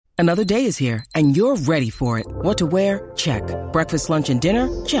Another day is here, and you're ready for it. What to wear? Check. Breakfast, lunch, and dinner?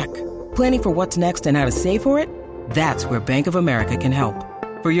 Check. Planning for what's next and how to save for it? That's where Bank of America can help.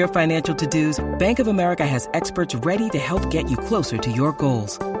 For your financial to-dos, Bank of America has experts ready to help get you closer to your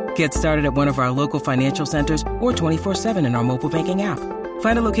goals. Get started at one of our local financial centers or 24/7 in our mobile banking app.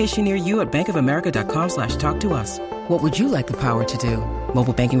 Find a location near you at bankofamerica.com/talktous. What would you like the power to do?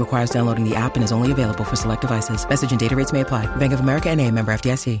 Mobile banking requires downloading the app and is only available for select devices. Message and data rates may apply. Bank of America N.A., member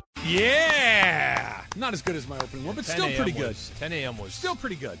FDIC. Yeah! Not as good as my opening one, but still pretty good. 10 a.m. was still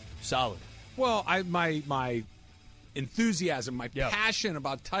pretty good. Solid. Well, my enthusiasm, my passion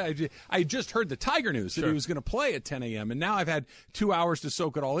about I just heard the Tiger news that he was going to play at 10 a.m., and now I've had 2 hours to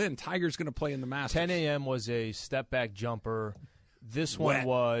soak it all in. Tiger's going to play in the Masters. 10 a.m. was a step-back jumper. This one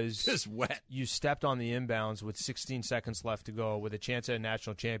was just wet. You stepped on the inbounds with 16 seconds left to go with a chance at a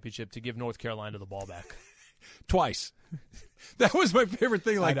national championship to give North Carolina the ball back. Twice. That was my favorite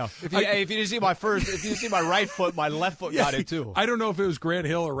thing. Like, I know. If you didn't see if you see my right foot, my left foot got it too. I don't know if it was Grant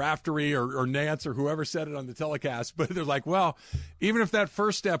Hill or Raftery or Nance or whoever said it on the telecast, but they're like, well, even if that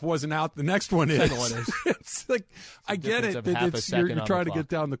first step wasn't out, the next one is. Second one is. It's like, I get it. You're trying to get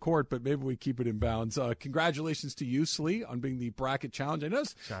down the court, but maybe we keep it in bounds. Congratulations to you, Slee, on being the bracket challenge. I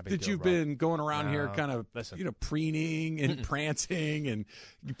noticed that you've been going around here kind of preening and prancing and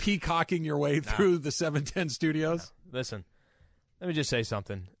peacocking your way through the 710 studios. Listen, let me just say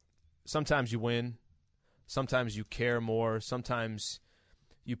something. Sometimes you win. Sometimes you care more. Sometimes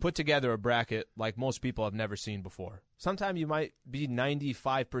you put together a bracket like most people have never seen before. Sometimes you might be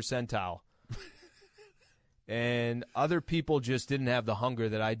 95 percentile. And other people just didn't have the hunger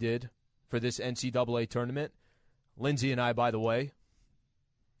that I did for this NCAA tournament. Lindsay and I, by the way,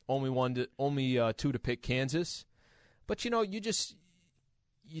 only two to pick Kansas. But,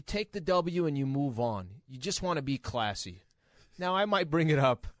 you take the W and you move on. You just want to be classy. Now, I might bring it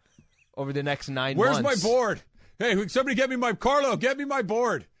up over the next 9 months. Where's my board? Hey, somebody get me my board.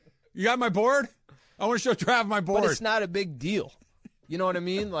 You got my board? I want to show Trav my board. But it's not a big deal. You know what I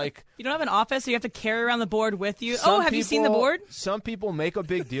mean? Like, you don't have an office, so you have to carry around the board with you. Have you seen the board? Some people make a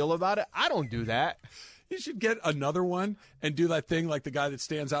big deal about it. I don't do that. You should get another one and do that thing like the guy that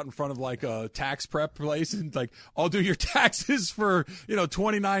stands out in front of like a tax prep place and like, I'll do your taxes for,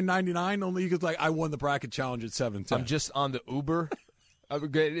 $29.99. Only you could I won the bracket challenge at 7:10. I'm just on the Uber.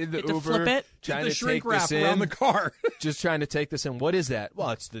 I'm getting in the Uber. To flip it. Trying to shrink wrap this in. around the car. Just trying to take this in. What is that?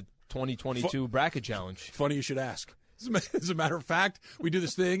 Well, it's the 2022 bracket challenge. Funny you should ask. As a matter of fact, we do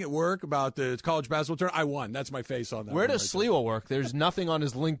this thing at work about the college basketball tournament. I won. That's my face on that. Where does Sliwa work? There's nothing on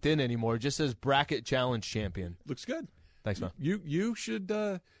his LinkedIn anymore. It just says bracket challenge champion. Looks good. Thanks, man. You should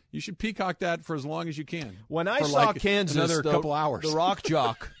peacock that for as long as you can. When I saw Kansas, another couple hours. The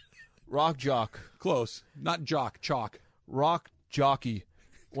rock jock, close, not chalk, rock jockey.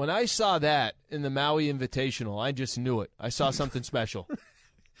 When I saw that in the Maui Invitational, I just knew it. I saw something special.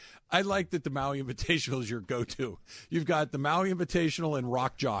 I like that the Maui Invitational is your go-to. You've got the Maui Invitational and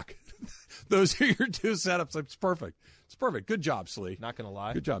Rock Jock. Those are your two setups. It's perfect. It's perfect. Good job, Slee. Not going to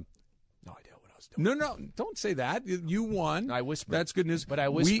lie. Good job. No idea what I was doing. No, don't say that. You won. I whispered. That's good news. But I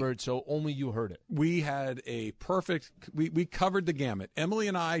whispered, so only you heard it. We had a perfect – we covered the gamut. Emily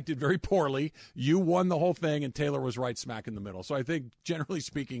and I did very poorly. You won the whole thing, and Taylor was right smack in the middle. So I think, generally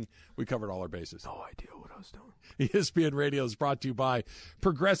speaking, we covered all our bases. No idea what I was doing. ESPN Radio is brought to you by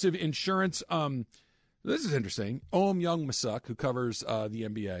Progressive Insurance. This is interesting. Ohm Young-Masuk, who covers the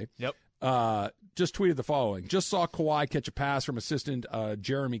NBA, just tweeted the following. Just saw Kawhi catch a pass from assistant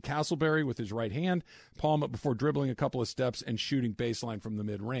Jeremy Castleberry with his right hand, palm up before dribbling a couple of steps and shooting baseline from the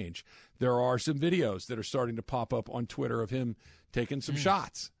mid-range. There are some videos that are starting to pop up on Twitter of him taking some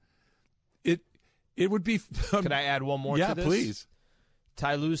shots. It would be Can I add one more to this? Yeah, please.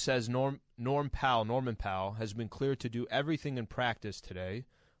 Ty Lue says Norman Powell has been cleared to do everything in practice today.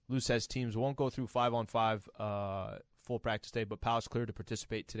 Lue says teams won't go through 5-on-5 full practice day, but Powell's cleared to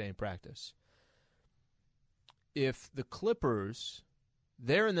participate today in practice. If the Clippers,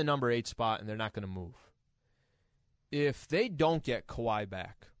 they're in the number 8 spot and they're not going to move. If they don't get Kawhi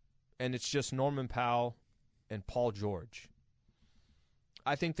back and it's just Norman Powell and Paul George,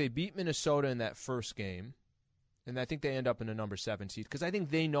 I think they beat Minnesota in that first game. And I think they end up in a number 7 seed because I think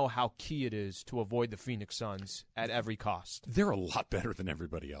they know how key it is to avoid the Phoenix Suns at every cost. They're a lot better than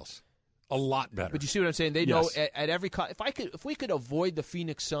everybody else. A lot better. But you see what I'm saying? They know at every cost. If we could avoid the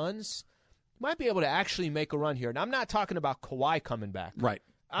Phoenix Suns, we might be able to actually make a run here. And I'm not talking about Kawhi coming back. Right.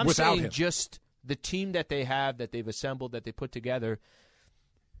 I'm Without saying him. Just the team that they have, that they've assembled, that they put together.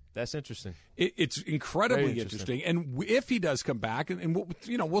 That's interesting. It's incredibly interesting. And if he does come back, and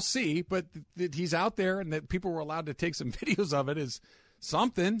we'll see, but that he's out there and that people were allowed to take some videos of it is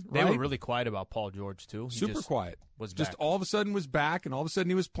something. They right? were really quiet about Paul George, too. Super quiet. Was just back. all of a sudden was back, and all of a sudden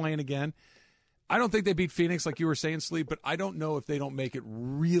he was playing again. I don't think they beat Phoenix like you were saying, Sleep, but I don't know if they don't make it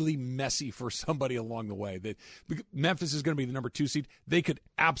really messy for somebody along the way. That Memphis is going to be the number 2 seed. They could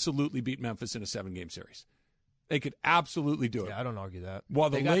absolutely beat Memphis in a 7-game series. They could absolutely do it. Yeah, I don't argue that. While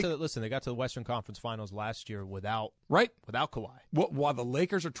they got to the Western Conference Finals last year without Kawhi. While the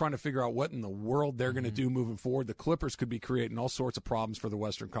Lakers are trying to figure out what in the world they're going to do moving forward, the Clippers could be creating all sorts of problems for the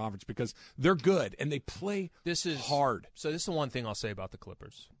Western Conference because they're good and they play hard. So this is the one thing I'll say about the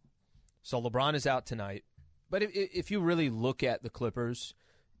Clippers. So LeBron is out tonight, but if you really look at the Clippers,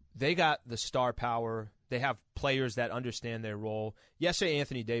 they got the star power. They have players that understand their role. Yesterday,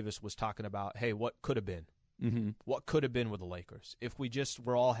 Anthony Davis was talking about, hey, what could have been? Mm-hmm. What could have been with the Lakers if we just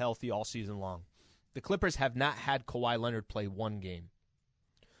were all healthy all season long? The Clippers have not had Kawhi Leonard play one game.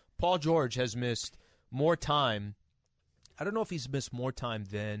 Paul George has missed more time. I don't know if he's missed more time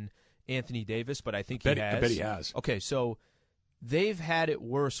than Anthony Davis, but I think he has. I bet he has. Okay, so they've had it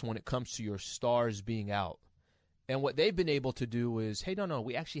worse when it comes to your stars being out. And what they've been able to do is, hey, no,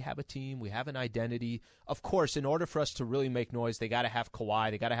 we actually have a team. We have an identity. Of course, in order for us to really make noise, they got to have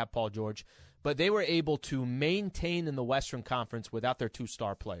Kawhi. They got to have Paul George. But they were able to maintain in the Western Conference without their 2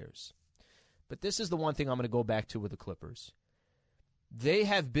 star players. But this is the one thing I'm going to go back to with the Clippers. They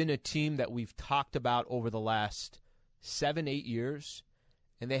have been a team that we've talked about over the last 7-8 years,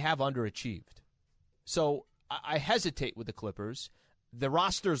 and they have underachieved. So I hesitate with the Clippers. The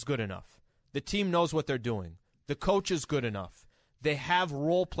roster is good enough. The team knows what they're doing. The coach is good enough. They have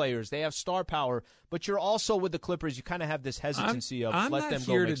role players. They have star power. But you're also, with the Clippers, you kind of have this hesitancy of let them go make some noise.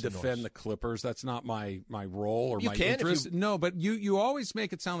 I'm not here to defend the Clippers. That's not my role or my interest. No, but you always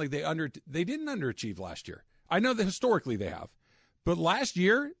make it sound like they didn't underachieve last year. I know that historically they have. But last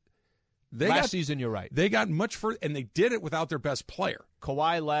year, season, you're right. They got much further, and they did it without their best player.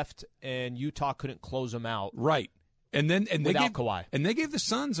 Kawhi left, and Utah couldn't close them out. Right. And they gave Kawhi. And they gave the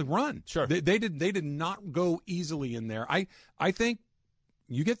Suns a run. Sure. They did not go easily in there. I think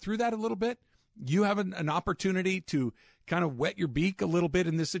you get through that a little bit. You have an opportunity to kind of wet your beak a little bit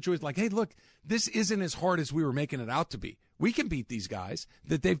in this situation. Like, hey, look, this isn't as hard as we were making it out to be. We can beat these guys.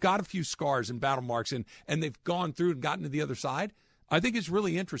 That they've got a few scars and battle marks, and they've gone through and gotten to the other side. I think it's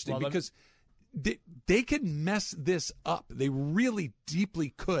really interesting because they could mess this up. They really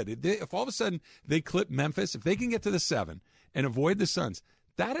deeply could. If all of a sudden they clip Memphis, if they can get to the 7 and avoid the Suns,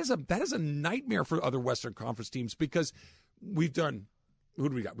 that is a nightmare for other Western Conference teams because we've done. Who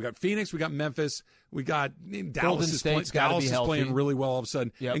do we got? We got Phoenix. We got Memphis. We got Dallas. Dallas is playing really well all of a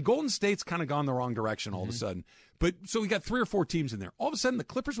sudden. Yep. And Golden State's kind of gone the wrong direction all of a sudden. But so we got 3 or 4 teams in there. All of a sudden, the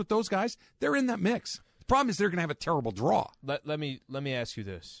Clippers with those guys, they're in that mix. The problem is they're going to have a terrible draw. Let me ask you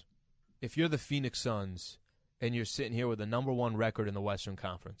this. If you're the Phoenix Suns and you're sitting here with the number 1 record in the Western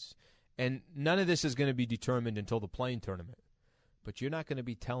Conference, and none of this is going to be determined until the play-in tournament, but you're not going to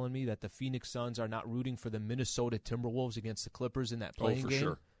be telling me that the Phoenix Suns are not rooting for the Minnesota Timberwolves against the Clippers in that play-in game?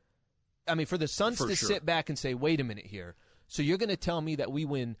 Sure. I mean, for the Suns sit back and say, wait a minute here. So you're going to tell me that we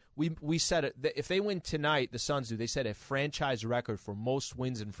win. We set it. If they win tonight, the Suns do. They set a franchise record for most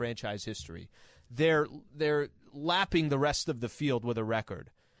wins in franchise history. They're lapping the rest of the field with a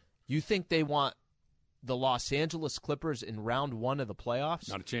record. You think they want the Los Angeles Clippers in round 1 of the playoffs?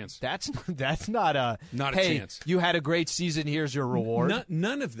 Not a chance. That's not a hey, chance. You had a great season. Here's your reward.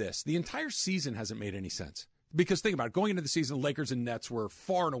 None of this. The entire season hasn't made any sense. Because think about it. Going into the season, Lakers and Nets were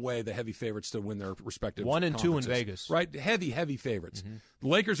far and away the heavy favorites to win their respective 1 and 2 in conferences. Vegas. Right? Heavy favorites. Mm-hmm. The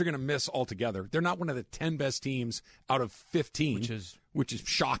Lakers are going to miss altogether. They're not one of the 10 best teams out of 15, which is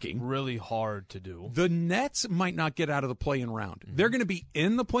shocking. Really hard to do. The Nets might not get out of the play-in round. Mm-hmm. They're going to be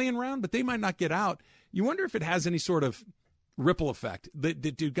in the play-in round, but they might not get out. You wonder if it has any sort of ripple effect.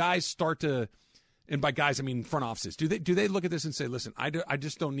 Do guys start to, and by guys I mean front offices, do they look at this and say, listen, I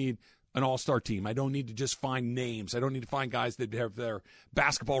just don't need an all-star team. I don't need to just find names. I don't need to find guys that have their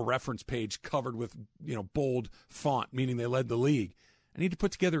basketball reference page covered with, bold font, meaning they led the league. I need to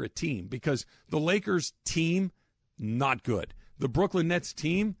put together a team because the Lakers team, not good. The Brooklyn Nets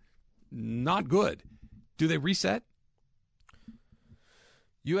team, not good. Do they reset?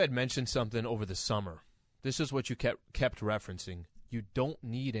 You had mentioned something over the summer. This is what you kept referencing. You don't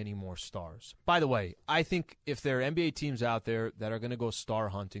need any more stars. By the way, I think if there are NBA teams out there that are going to go star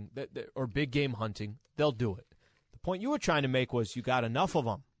hunting or big game hunting, they'll do it. The point you were trying to make was you got enough of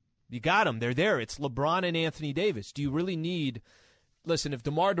them. You got them. They're there. It's LeBron and Anthony Davis. Do you really need – listen, if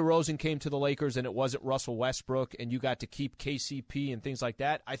DeMar DeRozan came to the Lakers and it wasn't Russell Westbrook and you got to keep KCP and things like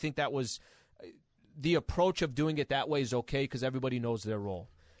that, I think that was the approach of doing it that way is okay because everybody knows their role.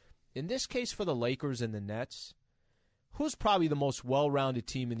 In this case for the Lakers and the Nets – who's probably the most well-rounded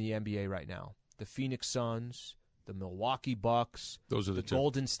team in the NBA right now? The Phoenix Suns, the Milwaukee Bucks, those are the two.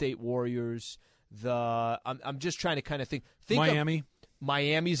 Golden State Warriors. I'm just trying to kind of think Miami.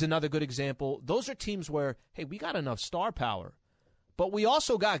 Miami's another good example. Those are teams where, hey, we got enough star power. But we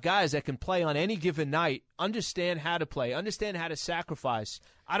also got guys that can play on any given night, understand how to play, understand how to sacrifice.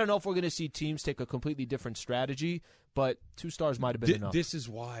 I don't know if we're going to see teams take a completely different strategy, but 2 stars might have been enough. This is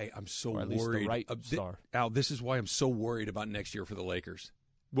why I'm so or at least worried. The right star. Al, this is why I'm so worried about next year for the Lakers.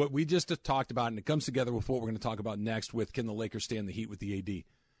 What we just talked about, and it comes together with what we're going to talk about next with can the Lakers stand the heat with the AD.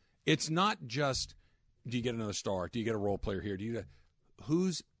 It's not just, do you get another star? Do you get a role player here?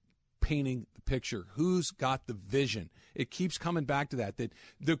 Who's painting the picture? Who's got the vision? It keeps coming back to that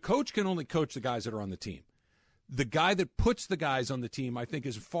the coach can only coach the guys that are on the team. The guy that puts the guys on the team, I think,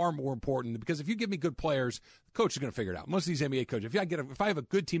 is far more important, because if you give me good players, the coach is going to figure it out. Most of these NBA coaches, if I have a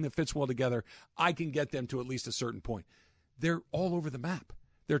good team that fits well together, I can get them to at least a certain point. They're all over the map.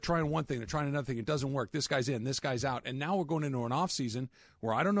 They're trying one thing, they're trying another thing. It doesn't work. This guy's in, this guy's out. And now we're going into an off season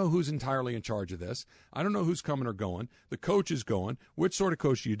where I don't know who's entirely in charge of this. I don't know who's coming or going. The coach is going. Which sort of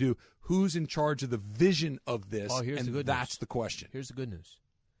coach do you do? Who's in charge of the vision of this? Here's the good that's news. The question. Here's the good news.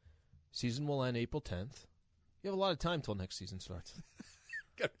 Season will end April 10th. You have a lot of time till next season starts.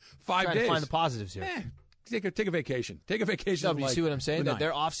 Got 5 days. Trying to find the positives here. Take a vacation. Take a vacation. No, but you see what I'm saying? That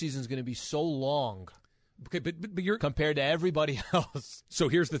their off season is going to be so long. Okay, but you're compared to everybody else. So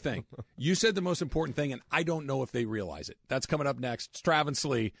here's the thing. You said the most important thing, and I don't know if they realize it. That's coming up next. It's Travis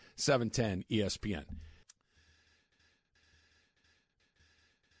Lee, 710 ESPN.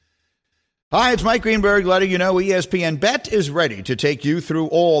 Hi, it's Mike Greenberg letting you know ESPN Bet is ready to take you through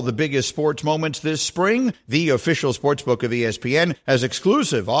all the biggest sports moments this spring. The official sportsbook of ESPN has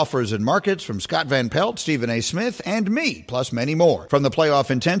exclusive offers and markets from Scott Van Pelt, Stephen A. Smith, and me, plus many more. From the playoff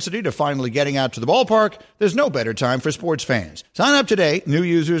intensity to finally getting out to the ballpark, there's no better time for sports fans. Sign up today. New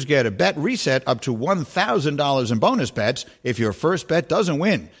users get a bet reset up to $1,000 in bonus bets if your first bet doesn't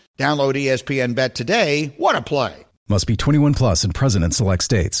win. Download ESPN Bet today. What a play. Must be 21 plus and present in select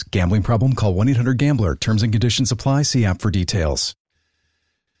states. Gambling problem? Call 1-800-GAMBLER. Terms and conditions apply. See app for details.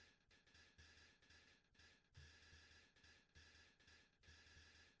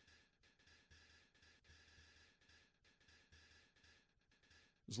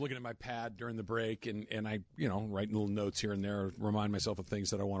 I was looking at my pad during the break, and I, writing little notes here and there, remind myself of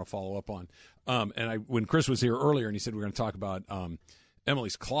things that I want to follow up on. When Chris was here earlier, and he said we were going to talk about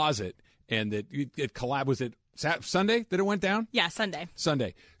Emily's closet, and that it collabed. Was it Sunday that it went down? Yeah,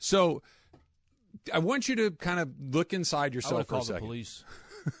 Sunday. So I want you to kind of look inside yourself for a second. The police.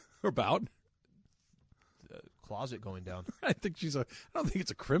 About the closet going down. I don't think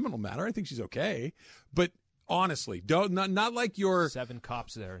it's a criminal matter. I think she's okay. But honestly, not like your 7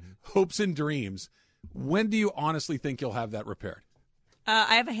 cops there. Hopes and dreams. When do you honestly think you'll have that repaired?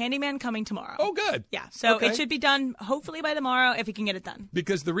 I have a handyman coming tomorrow. Oh, good. Yeah, so It should be done hopefully by tomorrow if he can get it done.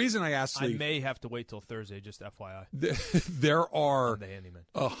 Because the reason I asked Lee, I may have to wait till Thursday, just FYI. There are... I'm the handyman.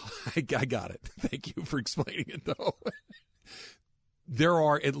 Oh, I got it. Thank you for explaining it, though. There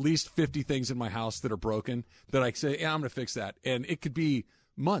are at least 50 things in my house that are broken that I say, I'm going to fix that. And it could be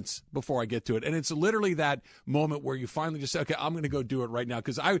months before I get to it. And it's literally that moment where you finally just say, okay, I'm going to go do it right now.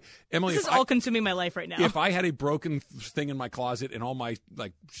 Because Emily, this is all consuming my life right now. If I had a broken thing in my closet and all my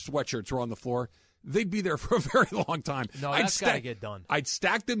sweatshirts were on the floor, they'd be there for a very long time. No, that's got to get done. I'd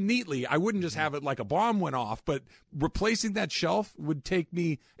stack them neatly. I wouldn't just have it like a bomb went off, but replacing that shelf would take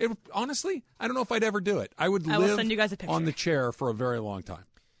me, honestly, I don't know if I'd ever do it. I will send you guys a picture. On the chair for a very long time.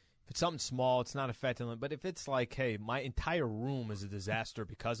 If it's something small, it's not affecting them. But if it's like, hey, my entire room is a disaster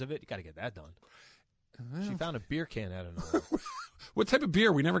because of it, you got to get that done. She found a beer can out of nowhere. What type of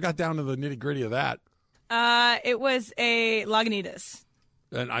beer? We never got down to the nitty gritty of that. It was a Lagunitas.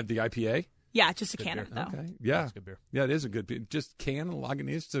 And the IPA? Yeah, just a good can beer. of it, though. Okay. Yeah. That's good beer. Yeah, it is a good beer. Just can of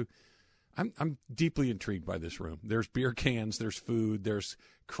Lagunitas. So I'm deeply intrigued by this room. There's beer cans, there's food, there's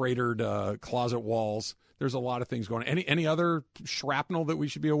cratered closet walls. There's a lot of things going on. Any other shrapnel that we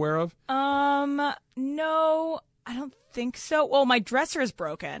should be aware of? No, I don't think so. Well, my dresser is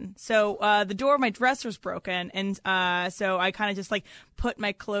broken. So the door of my dresser is broken. And so I kind of just put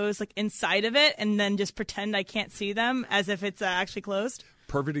my clothes inside of it and then just pretend I can't see them as if it's actually closed.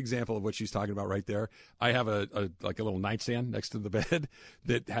 Perfect example of what she's talking about right there. I have a little nightstand next to the bed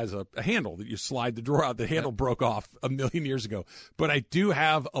that has a handle that you slide the drawer out. The handle broke off a million years ago, but I do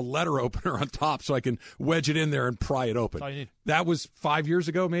have a letter opener on top so I can wedge it in there and pry it open. That's all you need. That was 5 years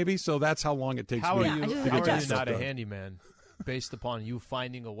ago, maybe. So that's how long it takes How me. are you to get not a handyman? based upon you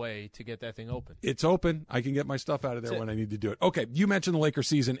finding a way to get that thing open. It's open. I can get my stuff out of there when I need to do it. Okay, you mentioned the Lakers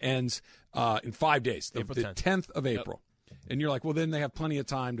season ends in 5 days, the 10th of April. Yep. And you're like, well, then they have plenty of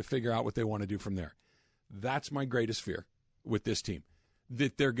time to figure out what they want to do from there. That's my greatest fear with this team,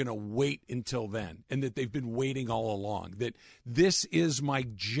 that they're going to wait until then, and that they've been waiting all along. That this is my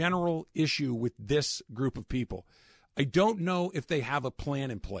general issue with this group of people. I don't know if they have a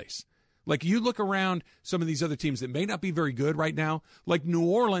plan in place. Like, you look around some of these other teams that may not be very good right now, like New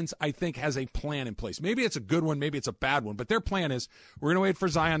Orleans, I think, has a plan in place. Maybe it's a good one, maybe it's a bad one, but their plan is, we're going to wait for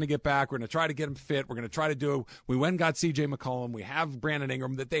Zion to get back, we're going to try to get him fit, we're going to try to do, we went and got C.J. McCollum, we have Brandon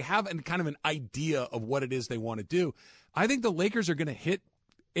Ingram, that they have kind of an idea of what it is they want to do. I think the Lakers are going to hit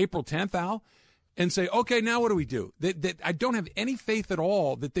April 10th, Al, and say, okay, now what do we do? I don't have any faith at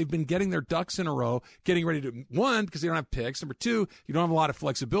all that they've been getting their ducks in a row, getting ready to, one, because they don't have picks. Number two, you don't have a lot of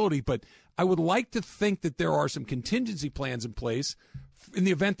flexibility. But I would like to think that there are some contingency plans in place in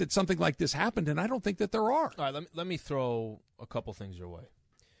the event that something like this happened, and I don't think that there are. All right, let me throw a couple things your way.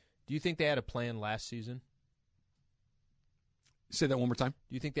 Do you think they had a plan last season? Say that one more time.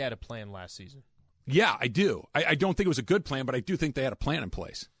 Do you think they had a plan last season? Yeah, I do. I don't think it was a good plan, but I do think they had a plan in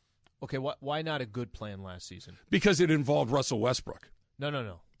place. Okay, why not a good plan last season? Because it involved Russell Westbrook.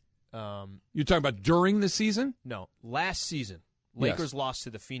 No. You're talking about during the season? No, last season. Lakers lost to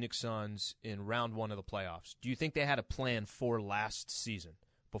the Phoenix Suns in round 1 of the playoffs. Do you think they had a plan for last season?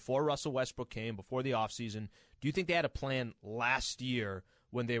 Before Russell Westbrook came, before the offseason, do you think they had a plan last year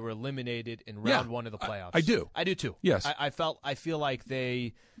when they were eliminated in round 1 of the playoffs? I do. I do too. Yes. I feel like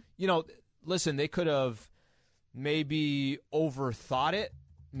they, listen, they could have maybe overthought it.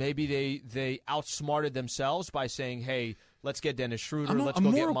 Maybe they outsmarted themselves by saying, hey, let's get Dennis Schroeder, let's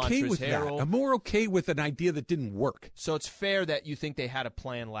go get Montrezl Harrell. I'm more okay with an idea that didn't work. So it's fair that you think they had a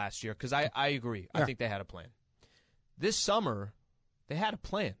plan last year, because I agree. Yeah. I think they had a plan. This summer, they had a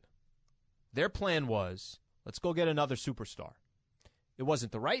plan. Their plan was, let's go get another superstar. It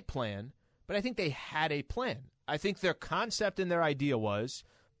wasn't the right plan, but I think they had a plan. I think their concept and their idea was,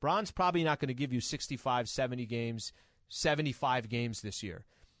 Bron's probably not going to give you 65, 70 games, 75 games this year.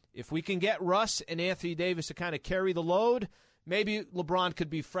 If we can get Russ and Anthony Davis to kind of carry the load, maybe LeBron could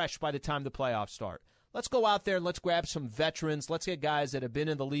be fresh by the time the playoffs start. Let's go out there and let's grab some veterans. Let's get guys that have been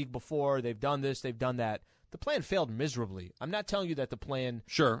in the league before. They've done this, they've done that. The plan failed miserably. I'm not telling you that the plan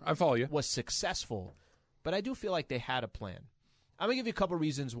Sure, I follow you. was successful, but I do feel like they had a plan. I'm going to give you a couple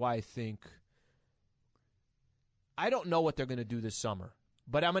reasons why I think. I don't know what they're going to do this summer,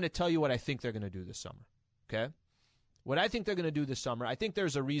 but I'm going to tell you what I think they're going to do this summer, okay? What I think they're going to do this summer, I think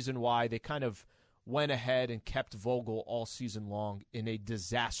there's a reason why they kind of went ahead and kept Vogel all season long in a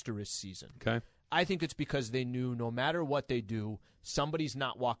disastrous season. Okay. I think it's because they knew no matter what they do, somebody's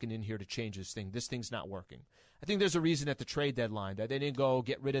not walking in here to change this thing. This thing's not working. I think there's a reason at the trade deadline that they didn't go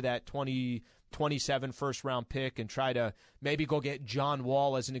get rid of that 2027 first-round pick and try to maybe go get John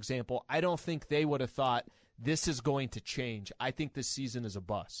Wall as an example. I don't think they would have thought this is going to change. I think this season is a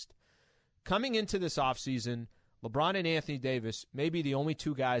bust. Coming into this offseason, LeBron and Anthony Davis may be the only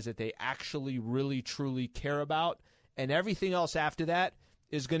two guys that they actually really, truly care about, and everything else after that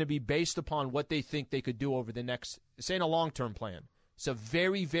is going to be based upon what they think they could do over the next – this ain't a long-term plan. It's a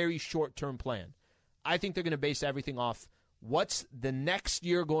very, very short-term plan. I think they're going to base everything off what's the next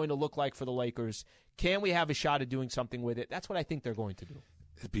year going to look like for the Lakers. Can we have a shot at doing something with it? That's what I think they're going to do.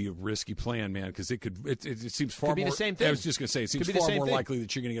 It'd be a risky plan, man, because it seems far could be more. The same thing. I was just going to say, it seems far more likely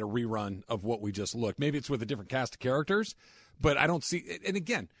that you're going to get a rerun of what we just looked. Maybe it's with a different cast of characters, but I don't see. And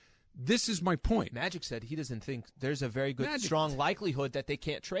again, this is my point. Magic said he doesn't think there's a very good, strong likelihood that they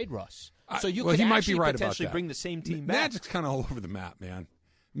can't trade Russ. So you well, could he might actually be right potentially about that. bring the same team back. Magic's kind of all over the map, man.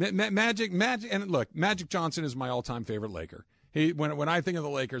 Magic, and look, Magic Johnson is my all-time favorite Laker. When I think of the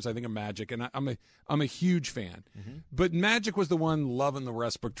Lakers, I think of Magic, and I'm a huge fan. Mm-hmm. But Magic was the one loving the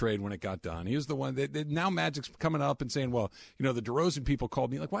Westbrook trade when it got done. He was the one that now Magic's coming up and saying, well, the DeRozan people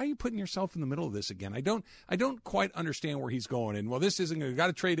called me like, why are you putting yourself in the middle of this again? I don't quite understand where he's going. And well, this isn't going. You got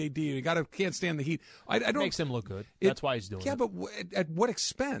to trade AD. You can't stand the heat. I don't. Makes him look good. That's why he's doing it. Yeah, but at what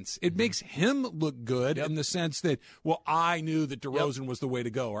expense? It makes him look good in the sense that, well, I knew that DeRozan was the way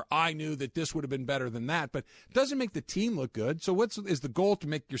to go, or I knew that this would have been better than that. But it doesn't make the team look good. So is the goal to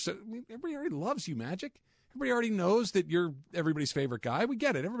make yourself? Everybody already loves you, Magic. Everybody already knows that you're everybody's favorite guy. We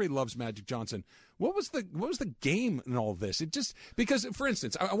get it. Everybody loves Magic Johnson. What was the game in all of this? It just because, for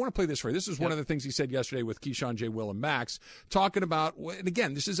instance, I want to play this for you. This is one of the things he said yesterday with Keyshawn, J. Will, and Max, talking about. And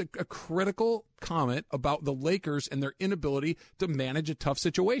again, this is a critical comment about the Lakers and their inability to manage a tough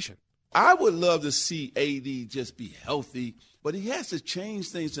situation. I would love to see AD just be healthy, but he has to change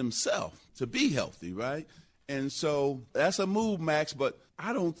things himself to be healthy, right? And so that's a move, Max, but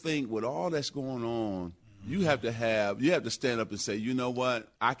I don't think with all that's going on, you have to stand up and say, you know what,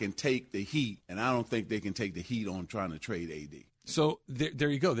 I can take the heat, and I don't think they can take the heat on trying to trade AD. So there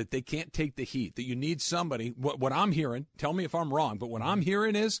you go, that they can't take the heat, that you need somebody. What I'm hearing, tell me if I'm wrong, but what I'm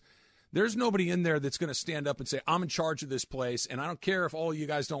hearing is there's nobody in there that's going to stand up and say, I'm in charge of this place, and I don't care if all of you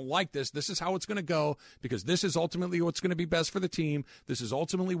guys don't like this. This is how it's going to go because this is ultimately what's going to be best for the team. This is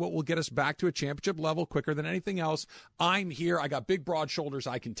ultimately what will get us back to a championship level quicker than anything else. I'm here. I got big, broad shoulders.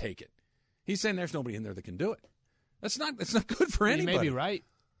 I can take it. He's saying there's nobody in there that can do it. That's not good for anybody. You may be right.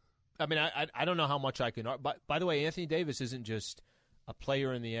 I mean, I don't know how much I can. But by the way, Anthony Davis isn't just a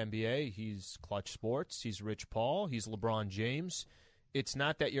player in the NBA. He's Clutch Sports. He's Rich Paul. He's LeBron James. It's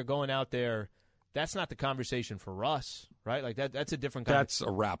not that you're going out there. That's not the conversation for Russ, right? Like that's a different. That's a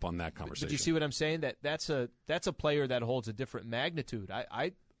wrap on that conversation. But you see what I'm saying? That's a player that holds a different magnitude.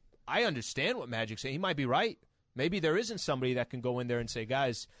 I understand what Magic's saying. He might be right. Maybe there isn't somebody that can go in there and say,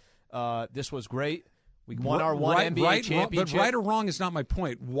 guys, this was great. We won our NBA championship. But right or wrong is not my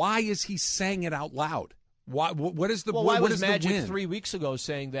point. Why is he saying it out loud? Why? What is the? Why what was is Magic the win? 3 weeks ago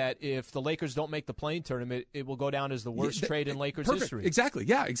saying that if the Lakers don't make the play-in tournament, it will go down as the worst trade in Lakers history? Exactly.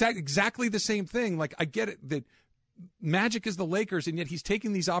 Yeah. Exactly the same thing. Like I get it that Magic is the Lakers, and yet he's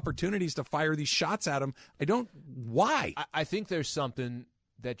taking these opportunities to fire these shots at him. Why? I think there's something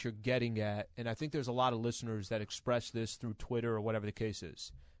that you're getting at, and I think there's a lot of listeners that express this through Twitter or whatever the case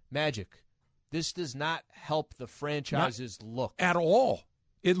is. Magic, this does not help the franchise's look at all.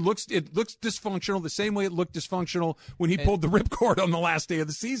 It looks dysfunctional the same way it looked dysfunctional when he pulled the ripcord on the last day of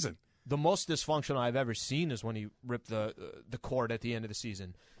the season. The most dysfunctional I've ever seen is when he ripped the cord at the end of the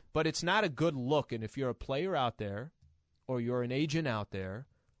season. But it's not a good look, and if you're a player out there or you're an agent out there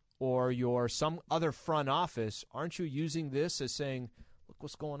or you're some other front office, aren't you using this as saying, look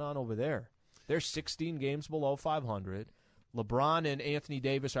what's going on over there? They're 16 games below 500. LeBron and Anthony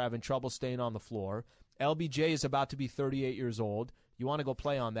Davis are having trouble staying on the floor. LBJ is about to be 38 years old. You want to go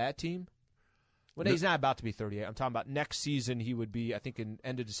play on that team? Well, he's not about to be 38. I'm talking about next season he would be, I think, in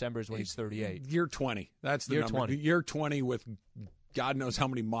end of December is when he's 38. Year 20. That's the year number. 20. Year 20 with God knows how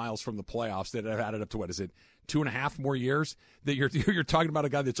many miles from the playoffs that have added up to, what is it, 2.5 more years? That you're talking about a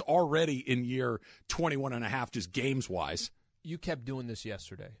guy that's already in year 21 and a half just games-wise. You kept doing this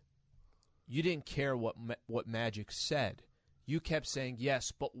yesterday. You didn't care what Magic said. You kept saying,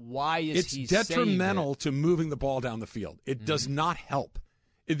 yes, but why is he saying It's detrimental to moving the ball down the field. It does not help.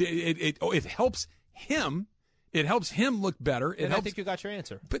 It helps him. It helps him look better. I think you got your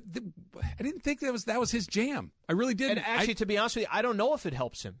answer. But I didn't think that was his jam. I really didn't. And actually, to be honest with you, I don't know if it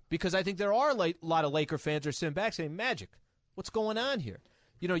helps him because I think there are a lot of Laker fans are sitting back saying, Magic, what's going on here?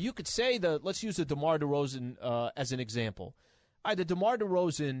 You know, you could say let's use the DeMar DeRozan as an example. The DeMar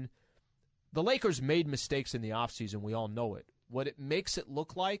DeRozan, the Lakers made mistakes in the offseason. We all know it. What it makes it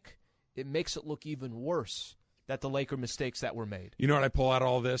look like, it makes it look even worse that the Laker mistakes that were made. You know what I pull out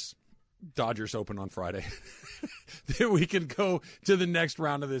all this? Dodgers Open on Friday. That we can go to the next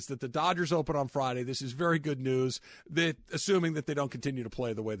round of this, that the Dodgers Open on Friday. This is very good news, that assuming that they don't continue to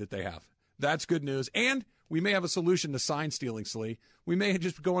play the way that they have. That's good news. And we may have a solution to sign stealing, Slee. We may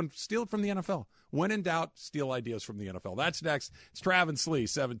just go and steal it from the NFL. When in doubt, steal ideas from the NFL. That's next. It's Trav and Slee,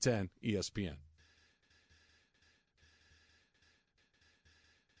 710 ESPN.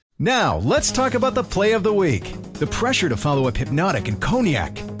 Now, let's talk about the play of the week. The pressure to follow up Hypnotic and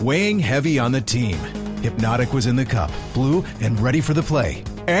Cognac, weighing heavy on the team. Hypnotic was in the cup, blue, and ready for the play.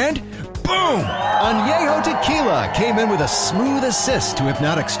 And boom! Añejo Tequila came in with a smooth assist to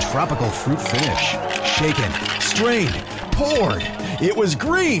Hypnotic's tropical fruit finish. Shaken, strained, poured. It was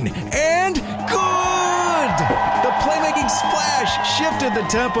green and good! The playmaking splash shifted the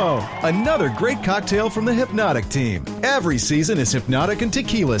tempo. Another great cocktail from the Hypnotic team. Every season is Hypnotic and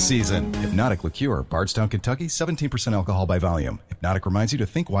Tequila season. Hypnotic Liqueur, Bardstown, Kentucky, 17% alcohol by volume. Hypnotic reminds you to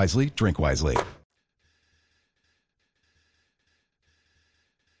think wisely, drink wisely.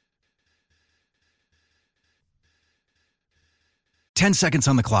 "10 seconds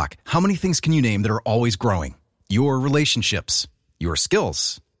on the clock. How many things can you name that are always growing? Your relationships, your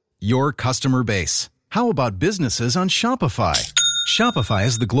skills, your customer base. How about businesses on Shopify? Shopify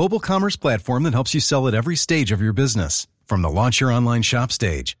is the global commerce platform that helps you sell at every stage of your business. From the launch your online shop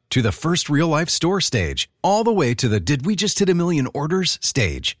stage, to the first real-life store stage, all the way to the did we just hit 1 million orders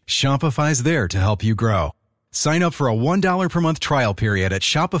stage. Shopify's there to help you grow. Sign up for a $1 per month trial period at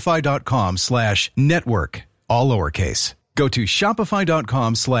shopify.com/network, all lowercase. Go to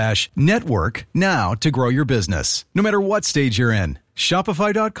shopify.com/network now to grow your business, no matter what stage you're in.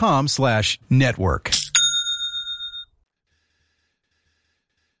 Shopify.com/network.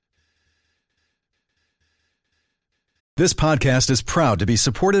 This podcast is proud to be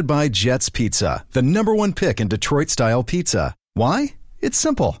supported by Jets Pizza, the #1 pick in Detroit-style pizza. Why? It's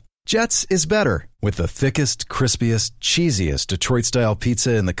simple. Jets is better. With the thickest, crispiest, cheesiest Detroit-style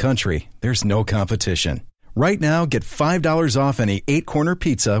pizza in the country, there's no competition. Right now, get $5 off any 8-corner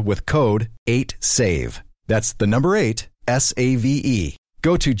pizza with code 8SAVE. That's the number 8, SAVE.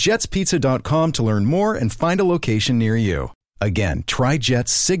 Go to jetspizza.com to learn more and find a location near you. Again, try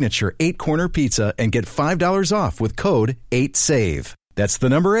Jet's signature 8-corner pizza and get $5 off with code 8SAVE. That's the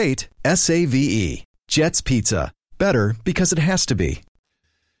number 8, SAVE. Jet's Pizza. Better because it has to be.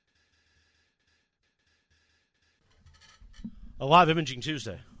 A live imaging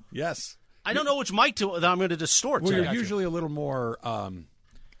Tuesday. Yes. I don't know which mic that I'm going to distort. Well, you're usually a little more on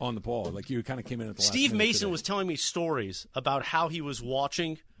the ball. Like you kind of came in at the last Steve minute Mason today. was telling me stories about how he was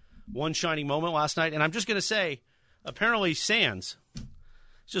watching One Shining Moment last night, and I'm just going to say, apparently Sands is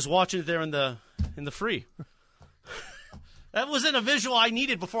just watching it there in the free. That wasn't a visual I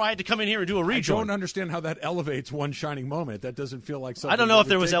needed before I had to come in here and do a rejoin. I don't understand how that elevates One Shining Moment. That doesn't feel like something. I don't know that if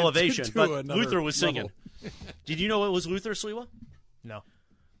there would was take it elevation, to but another Luther was singing. level. Did you know it was Luther, Sliwa? No.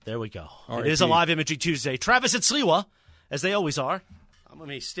 There we go. R.I.P. It is a live imaging Tuesday. Travis and Sliwa, as they always are. Let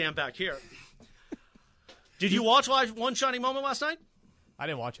me stand back here. Did you watch live One Shining Moment last night? I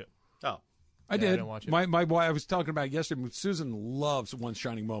didn't watch it. Oh. I did. I didn't watch it. My boy, I was talking about it yesterday. Susan loves One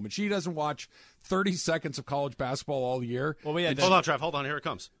Shining Moment. She doesn't watch 30 seconds of college basketball all year. Well, we had Hold on, Trav. Hold on. Here it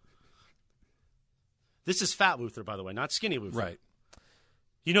comes. This is Fat Luther, by the way, not Skinny Luther. Right.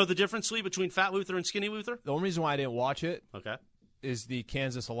 You know the difference, Lee, between Fat Luther and Skinny Luther? The only reason why I didn't watch it Okay. is the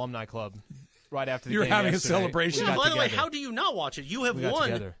Kansas Alumni Club right after the You were game having a yesterday. celebration. We Yeah, got by the way, together. how do you not watch it? You have We got won.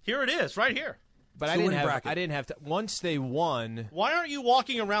 together. Here it is, right here. But So I we're didn't in have. bracket. I didn't have to. Once they won, Why aren't you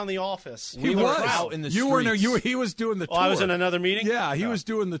walking around the office? we were out in the You were streets. he was doing the tour. Oh, I was in another meeting? Yeah, he was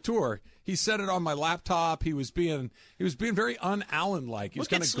doing the tour. He said it on my laptop. He was being very un-Allen like. He was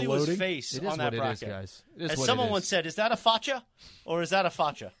Look at kind of Sliwa's gloating. face It is on that what it bracket. is, guys. It is As what someone it is. once said, is that a facha or is that a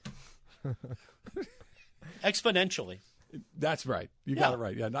facha? Exponentially. That's right. You got it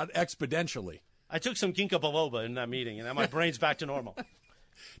right. Yeah, not exponentially. I took some ginkgo biloba in that meeting, and now my brain's back to normal.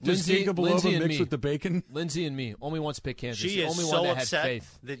 Does Lindsay ginkgo biloba and mix me. with the bacon? Lindsay and me only wants to pick Kansas. She the is only so one that upset had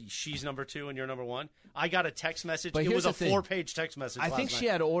faith. that she's number 2 and you're number 1. I got a text message. But It here's was a the thing. 4-page text message. I last think she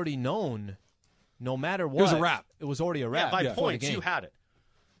night. had already known, no matter what. was a wrap. It was already a Yeah, wrap. by before the points, game. you had it.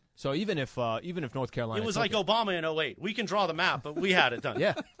 So even if North Carolina, It was took like Obama in 08. We can draw the map, but we had it done.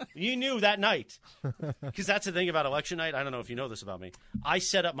 Yeah. You knew that night. Because that's the thing about election night. I don't know if you know this about me. I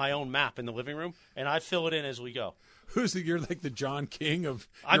set up my own map in the living room, and I fill it in as we go. You're like the John King of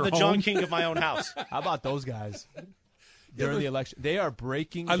I'm your the John home? King of my own house. How about those guys during the election? They are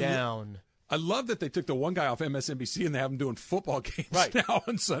breaking down. I love that they took the one guy off MSNBC and they have him doing football games Right. now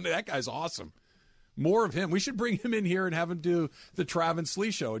on Sunday. That guy's awesome. More of him. We should bring him in here and have him do the Trav and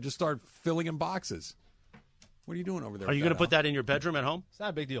Slee show and just start filling in boxes. What are you doing over there? Are you going to put that in your bedroom at home? It's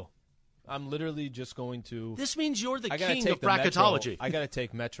not a big deal. I'm literally just going to. This means you're the I gotta king take of the Metro. bracketology. I got to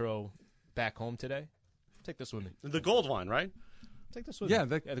take Metro back home today. Take this with me. The gold one, right? Take this with Yeah, me.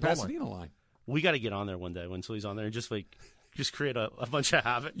 the gold Pasadena line. We got to get on there one day when Slee's on there and just create a bunch of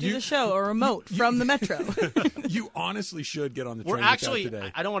havoc. Do the show, a remote from the Metro. You honestly should get on the We're train with actually, that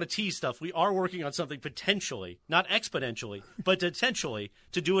today. I don't want to tease stuff. We are working on something potentially, not exponentially, but potentially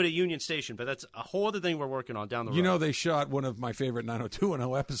to do it at Union Station. But that's a whole other thing we're working on down the road. You know, they shot one of my favorite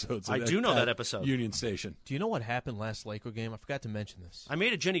 90210 episodes. I do know that episode. Union Station. Do you know what happened last Laker game? I forgot to mention this. I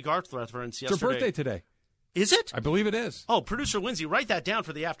made a Jenny Garth reference yesterday. It's her birthday today. Is it? I believe it is. Oh, producer Lindsay, write that down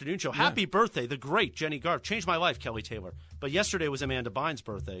for the afternoon show. Happy birthday, the great Jenny Garth. Changed my life, Kelly Taylor. But yesterday was Amanda Bynes'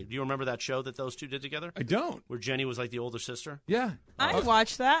 birthday. Do you remember that show that those two did together? I don't. Where Jenny was like the older sister? Yeah. I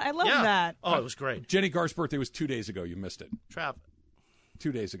watched that. I love Yeah. that. Oh, it was great. Jenny Garth's birthday was 2 days ago. You missed it. Trav.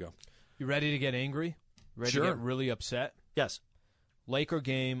 2 days ago. You ready to get angry? Ready Sure. to get really upset? Yes. Laker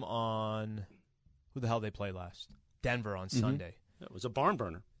game on who the hell they play last? Denver on Sunday. It was a barn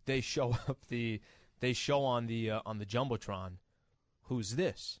burner. They show up they show on the Jumbotron, who's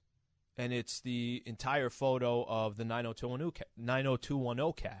this? And it's the entire photo of the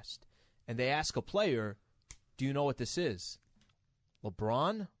 90210 cast. And they ask a player, "Do you know what this is?"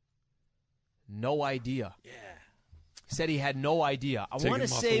 LeBron? No idea. Yeah. Said he had no idea. I Take want to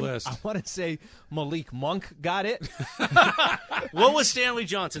him off say the list. I want to say Malik Monk got it. What was Stanley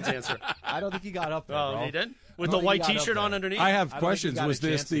Johnson's answer? I don't think he got up there, Oh, bro. he did? I With don't the think white he got up T-shirt there. on underneath? I have I don't think questions. he got Was a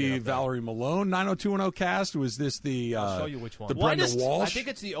chance this to get the up there. Valerie Malone 90210 cast? Was this the I'll show you which one. the Why Brenda does- Walsh? I think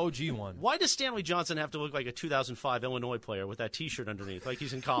it's the OG one. Why does Stanley Johnson have to look like a 2005 Illinois player with that T-shirt underneath, like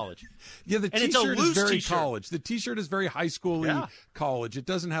he's in college? Yeah, the And it's a T-shirt is loose very T-shirt. college. The T-shirt is very high school-y Yeah. college. It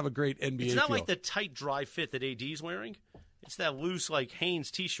doesn't have a great NBA It's not feel. like the tight, dry fit that AD's wearing. It's that loose, like,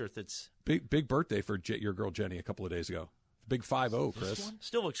 Hanes T-shirt that's... Big birthday for your girl Jenny a couple of days ago. Big 5-0, Chris.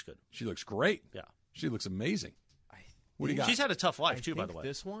 Still looks good. She looks great. Yeah. She looks amazing. What do you got? She's had a tough life, too, by the way.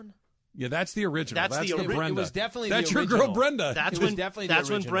 This one? Yeah, that's the original. That's the Brenda. It was definitely that's the your original. girl Brenda. That's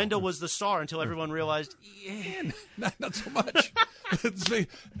when Brenda was the star until everyone realized, not so much.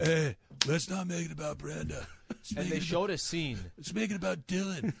 Let's not make it about Brenda. And they showed a scene. Let's make it about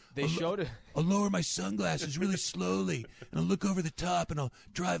Dylan. They showed it. I'll lower my sunglasses really slowly, and I'll look over the top, and I'll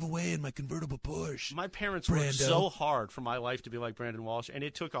drive away in my convertible Porsche. my parents worked so hard for my life to be like Brandon Walsh, and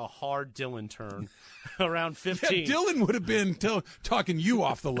it took a hard Dylan turn around 15. Yeah, Dylan would have been talking you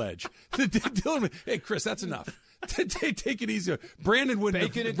off the ledge. Dylan, hey, Chris, that's enough. Take it easy. Brandon wouldn't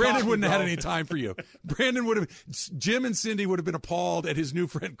have had any time for you. Brandon would have. Jim and Cindy would have been appalled at his new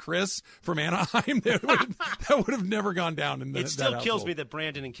friend Chris from Anaheim. That would have never gone down. In it still kills me that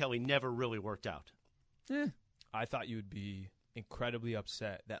Brandon and Kelly never really worked out. I thought you would be incredibly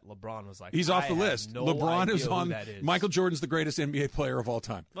upset that LeBron was like, he's off the list. No LeBron idea is who on. that is. Michael Jordan's the greatest NBA player of all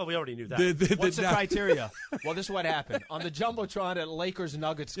time. Well, we already knew that. What's the criteria? Well, this is what happened on the Jumbotron at Lakers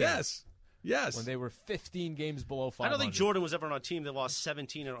Nuggets game. Yes. When they were 15 games below 500. I don't think Jordan was ever on a team that lost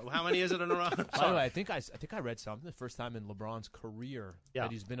 17 in a row. How many is it in a row? By the way, I think I read something. The first time in LeBron's career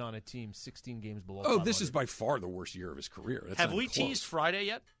that he's been on a team 16 games below 500. This is by far the worst year of his career. That's Have we teased Friday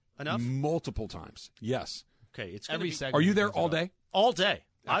yet? Enough? Multiple times. Yes. Okay. It's every be, segment. Are you there all day? All day.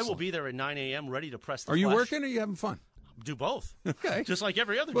 Excellent. I will be there at 9 a.m. ready to press the Are you flesh. working or are you having fun? Do both. Okay. Just like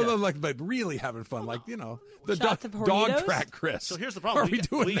every other day. Well, but really having fun, like, the Shots of dog Doritos? track, Chris. So here's the problem. Are we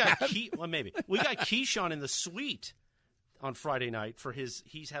doing we that? Maybe. We got Keyshawn in the suite on Friday night for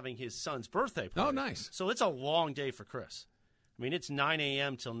he's having his son's birthday party. Oh, nice. So it's a long day for Chris. I mean, it's 9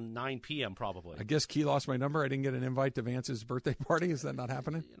 a.m. till 9 p.m. probably. I guess Key lost my number. I didn't get an invite to Vance's birthday party. Is that not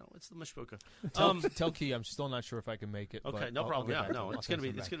happening? It's the mishpuka. Tell Key I'm still not sure if I can make it. Okay, but no problem. I'll get back to him.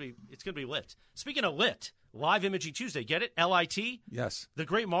 It's gonna be lit. Speaking of lit, Live Imaging Tuesday. Get it? LIT. Yes. The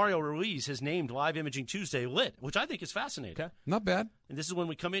great Mario Ruiz has named Live Imaging Tuesday lit, which I think is fascinating. Okay. Not bad. And this is when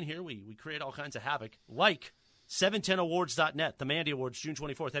we come in here, we create all kinds of havoc. Like 710awards.net, the Mandy Awards, June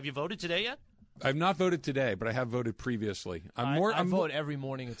 24th. Have you voted today yet? I've not voted today, but I have voted previously. I vote every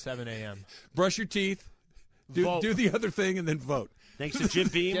morning at 7 a.m. Brush your teeth, do the other thing, and then vote. Thanks to Jim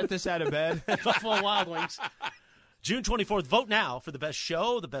Beam. Get this out of bed. Buffalo Wild Wings. June 24th, vote now for the best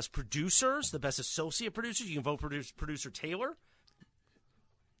show, the best producers, the best associate producers. You can vote producer Taylor.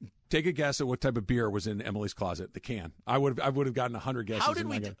 Take a guess at what type of beer was in Emily's closet, the can. I would have gotten 100 guesses. How did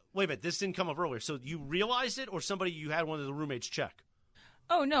we wait a minute, this didn't come up earlier. So you realized it, or you had one of the roommates check?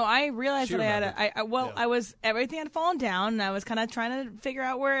 Oh no! I realized that I was everything had fallen down, and I was kind of trying to figure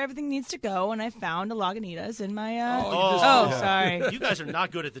out where everything needs to go, and I found a Lagunitas in my. Sorry. You guys are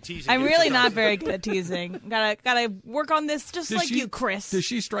not good at the teasing. I'm really not very good at teasing. Gotta work on this, just you, Chris. Does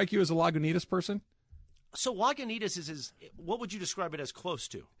she strike you as a Lagunitas person? So Lagunitas is what would you describe it as close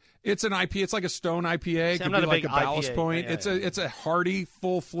to? It's an IPA. It's like a Stone IPA. It could be like a Ballast Point. Yeah. It's a hearty,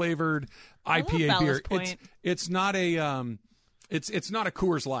 full flavored IPA beer. It's not a. It's not a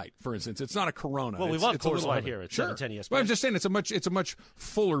Coors Light, for instance. It's not a Corona. Well, we love Coors Light here at 710 ESPN. But I'm just saying it's a much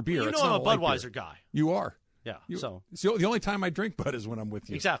fuller beer. Well, I'm a Budweiser guy. You are. Yeah. So the only time I drink Bud is when I'm with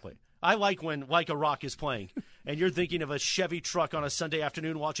you. Exactly. I like when Like a Rock is playing, and you're thinking of a Chevy truck on a Sunday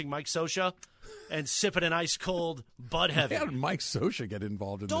afternoon watching Mike Scioscia and sipping an ice cold Bud Heavy. How did Mike Scioscia get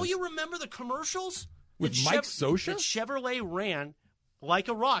involved in this? Don't you remember the commercials with Mike Scioscia? That Chevrolet ran Like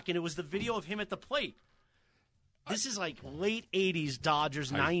a Rock, and it was the video of him at the plate. This is like late 80s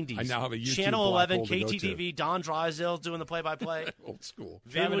Dodgers, 90s. I now have a YouTube Channel 11, black hole to KTTV, Don Drysdale doing the play-by-play. Old school.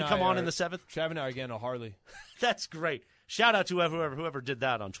 Vin would come on in the 7th. Trav and I are getting a Harley. That's great. Shout out to whoever did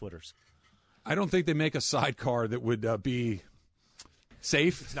that on Twitters. I don't think they make a sidecar that would be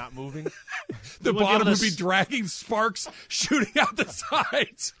safe. It's not moving. The bottom would be dragging sparks shooting out the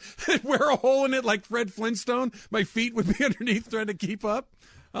sides. They'd wear a hole in it like Fred Flintstone. My feet would be underneath trying to keep up.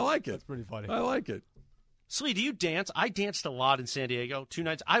 I like it. That's pretty funny. I like it. Slee, do you dance? I danced a lot in San Diego, 2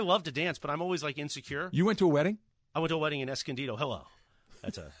 nights. I love to dance, but I'm always like insecure. You went to a wedding? I went to a wedding in Escondido. Hello.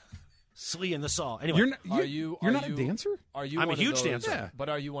 That's a Slee in the saw. Anyway, you're not a dancer? I'm a huge dancer. Yeah. But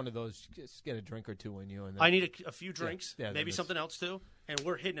are you one of those, just get a drink or two in you? And then, I need a few drinks, yeah, maybe something else too, and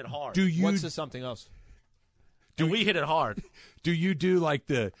we're hitting it hard. What's the something else? We hit it hard. Do you do like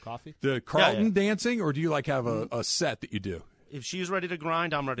the coffee, the Carlton dancing, or do you like have a set that you do? If she's ready to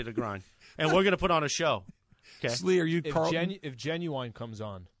grind, I'm ready to grind, and we're going to put on a show. Okay. Slee, are you Carlton? If Genuine comes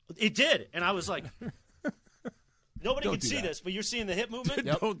on. It did, and I was like, nobody can see this, but you're seeing the hip movement?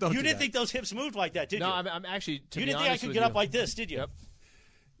 Yep. You didn't think those hips moved like that, did you? No, I'm actually, you didn't think I could get up like this, did you? Yep.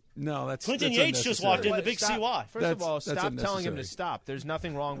 No, that's Clinton that's Yates just walked in, the big Stop. CY. First of That's- all, that's stop telling him unnecessary. to stop. There's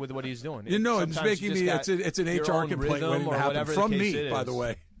nothing wrong with what he's doing. You know, it's Sometimes you making just me. got It's an your HR own complaint rhythm waiting or to happen whatever from the case me. it By is. the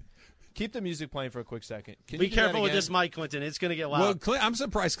way. Keep the music playing for a quick second. Can Be you do that careful with again? this mic, Clinton. It's going to get loud. Well, I'm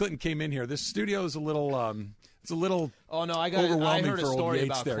surprised Clinton came in here. This studio is a little. It's a little. Oh no, I overwhelming heard a for old story Yates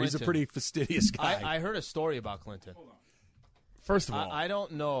about there. Clinton. He's a pretty fastidious guy. I heard a story about Clinton. First of all, I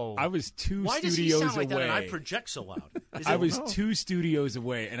don't know. I was two Why does he studios sound like that away. and I project so loud? Is I it- was 2 studios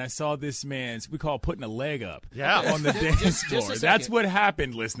away, and I saw this man's, we call it putting a leg up Yeah. on the dance just a floor. second. That's what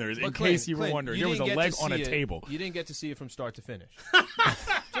happened, listeners, in But case you were Clint, wondering. you There was a didn't leg get to on a see it. table. You didn't get to see it from start to finish.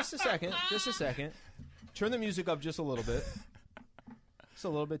 Just a second. Just a second. Turn the music up just a little bit. Just a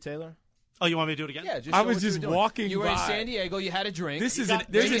little bit, Taylor. Oh, you want me to do it again? Yeah, just I show was what you just were doing. walking You were in by. San Diego. You had a drink. This You is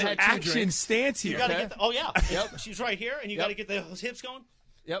got- there's you an had 2 action drinks. stance here. You gotta Okay. get the, oh, yeah. Yep. She's right here, and you Yep. got to get those hips going.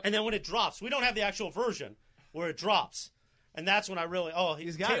 Yep. And then when it drops, we don't have the actual version where it drops. And that's when I really,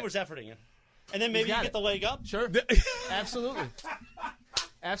 He's got Taylor's efforting it. And then maybe you got get it. the leg up. Sure. Absolutely.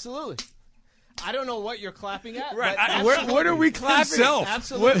 Absolutely. I don't know what you're clapping at. Right. but What are we clapping? Himself.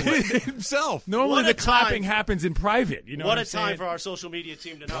 Absolutely. Himself. Normally What a the clapping time. happens in private. You know What what a I'm saying? time for our social media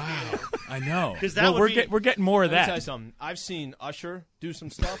team to not be in here. I know. 'Cause that would be- we're getting more of Let me tell you that. something. I've seen Usher do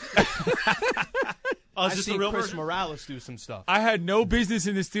some stuff. Oh, is I've this the seen real Chris version? Morales do some stuff. I had no business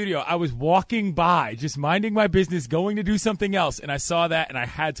in the studio. I was walking by, just minding my business, going to do something else, and I saw that, and I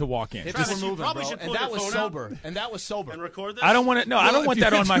had to walk in. Hips Travis, were you moving, probably bro. should And pull that your was phone out. sober. And that was sober. And record this? I don't want to. No, I don't want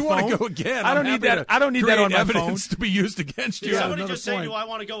that on my if you phone. want to go again, I don't I'm need happy that. to I don't need that on create my phone. evidence to be used against you. Did at somebody another just say, point. do I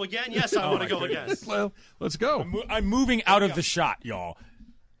want to go again? Yes, I want to go again. Well, let's go. I'm moving out of the shot, y'all.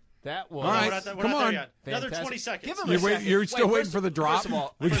 That was All right. We're not, we're Come not there on. yet. Another Fantastic. 20 seconds. Give him You're a wait- second. you're still Wait, waiting for the drop?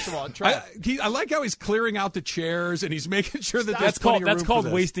 First of all, Trav, I like how he's clearing out the chairs and he's making sure that That's there's plenty called of room for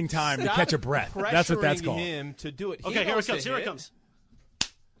this. wasting time to stop catch a breath. That's what that's pressuring called. him to do it. He Okay, here knows it comes. to Here it hit. comes.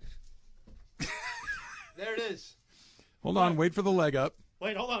 There it is. Hold on, wait for the leg up.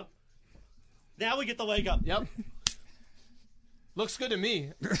 Wait, hold on. Now we get the leg up. Yep. Looks good to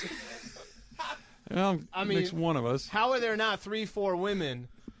me. Well, I mean, makes one of us. How are there not 3-4 women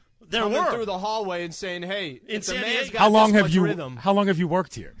There coming were. through the hallway and saying, "Hey, In if the San man's Diego- got How long this have much you? rhythm, How long have you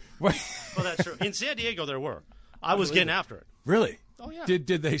worked here? Well, that's true. In San Diego, there were. I was getting after it. Really? Oh, yeah. Did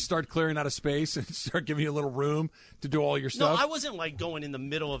they start clearing out of space and start giving you a little room to do all your No, stuff? I wasn't like going in the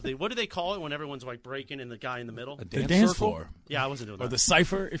middle of the. What do they call it when everyone's like breaking and the guy in the middle? A The dance dance circle? floor, Yeah, I wasn't doing or that. the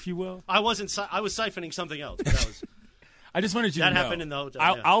cipher, if you will. I wasn't. I was siphoning something else. But that was. I just wanted you That to know. happened in the hotel,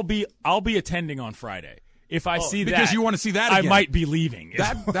 I'll, yeah. I'll be attending on Friday. If I see that, because you want to see that I again. might be leaving.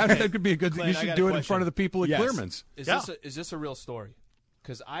 That could be a good thing. Clint, You I should got do a it in question. front of the people at Yes. Clearman's. is this a real story?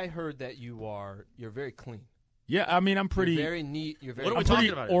 Because I heard that you're very clean. Yeah, I mean, I'm pretty. You're very neat. You're very. What are we I'm talking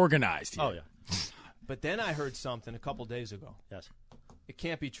pretty about here? organized. Here. Oh yeah. But then I heard something a couple days ago. Yes. It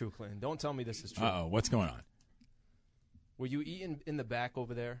can't be true, Clinton. Don't tell me this is true. Uh oh, what's going on? Were you eating in the back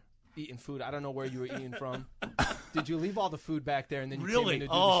over there? Eating food? I don't know where you were eating from. Did you leave all the food back there and then you came Really? in to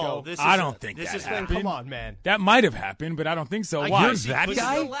do Oh, the show? this is. I don't think this that is happened. Come on, man. That might have happened, but I don't think so. I Why? guess that was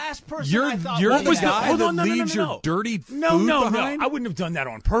guy? The last person You're I thought you're was the that. guy Hold that on, no, leaves no. your dirty food No. behind? I wouldn't have done that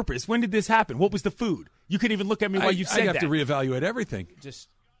on purpose. When did this happen? What was the food? You couldn't even look at me while you I said have that. to reevaluate everything. Just.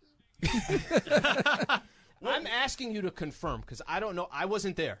 I'm asking you to confirm because I don't know. I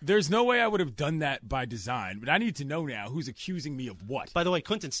wasn't there. There's no way I would have done that by design, but I need to know now who's accusing me of what. By the way,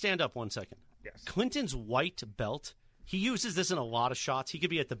 Clinton, stand up 1 second. Yes. Clinton's white belt. He uses this in a lot of shots. He could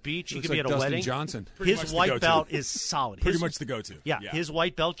be at the beach. He Looks could be like at a Dustin wedding. Johnson. Pretty much His the white go-to. belt is solid. Pretty His- much the go-to. Yeah, his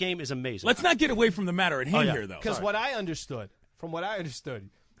white belt game is amazing. Let's not get away from the matter at hand yeah. here, though. Because what I understood,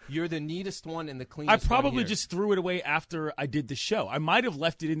 you're the neatest one and the I cleanest one probably here. just threw it away after I did the show. I might have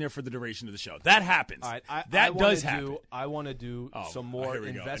left it in there for the duration of the show. That happens. All right, that does happen. I want to do some more here we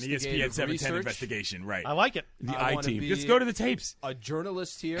go. An investigative ESPN 710 research. investigation, right? I like it. The I I wanna team. be- Let's go to the tapes. A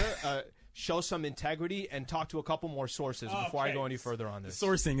journalist here, show some integrity and talk to a couple more sources before I go any further on this.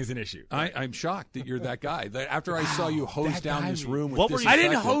 Sourcing is an issue. I'm shocked that you're that guy. After I saw you hose that down guy this was- room with What were you- I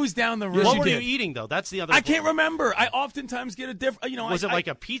didn't disinfectant. hose down the room. What were you eating, though? That's the other. I can't remember. I oftentimes get a different. Was it like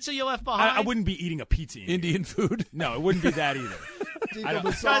a pizza you left behind? I wouldn't be eating a pizza. in here. Indian food. No, it wouldn't be that either.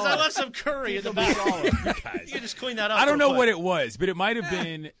 Guys, I left some curry in the back. You can just clean that up. I don't real know quick. what it was, but it might have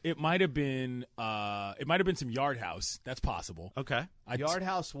been. It might have been some Yard House. That's possible. Okay. Yard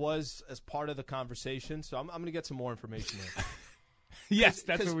House was as part of the conversation, so I'm going to get some more information there. Yes,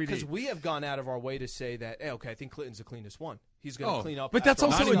 that's what we Because need. we have gone out of our way to say that, hey, okay, I think Clinton's the cleanest one. He's going to Oh, clean up. But that's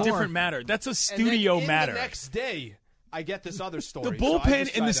after also us. a anymore. different matter. That's a And studio then in matter. The next day, I get this other story. The so I bullpen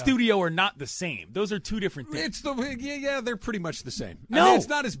just and the try to- studio are not the same. Those are two different things. It's the yeah, they're pretty much the same. I No. mean, it's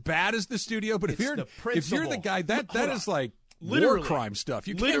not as bad as the studio, but if It's you're the if you're the principle. guy, that is like war crime stuff.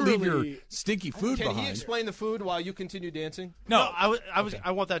 You can't leave your stinky food behind. Can he explain the food while you continue dancing? No,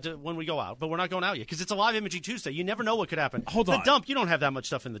 I want that when we go out, but we're not going out yet because it's a live Imaging Tuesday. You never know what could happen. Hold on. The dump, you don't have that much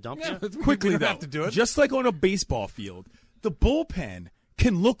stuff in the dump. Yeah. Quickly, though, have to do it. Just like on a baseball field, the bullpen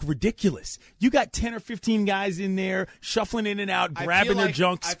can look ridiculous. You got 10 or 15 guys in there shuffling in and out, grabbing their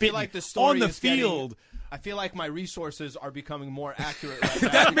junk, spitting I feel like the story on the is getting- field. I feel like my resources are becoming more accurate right now.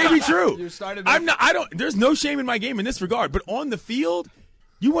 That may be true. You started There's no shame in my game in this regard, but on the field,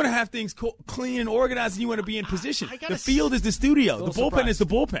 you want to have things clean and organized, and you want to be in position. The field is the studio. The bullpen is the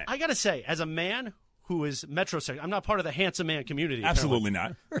bullpen. I got to say, as a man who is metrosexual, I'm not part of the handsome man community. Absolutely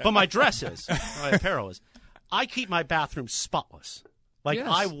not. But my dress is, my apparel is. I keep my bathroom spotless. Like, yes.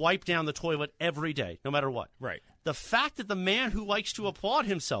 I wipe down the toilet every day, no matter what. Right. The fact that the man who likes to applaud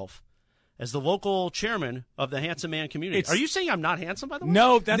himself as the local chairman of the handsome man community. Are you saying I'm not handsome, by the way?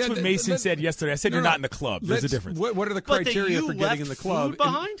 No, that's what Mason said yesterday. I said you're not in the club. There's a difference. What are the But that criteria you for getting in the left club? food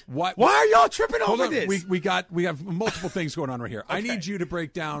behind? Why are y'all tripping Hold over on. this? We have multiple things going on right here. I Okay. need you to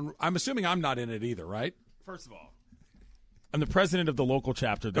break down. I'm assuming I'm not in it either, right? First of all, I'm the president of the local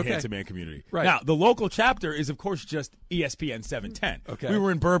chapter of the Handsome Man community. Right. Now, the local chapter is, of course, just ESPN 710. Okay. We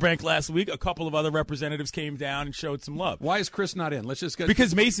were in Burbank last week. A couple of other representatives came down and showed some love. Why is Chris not in? Let's just get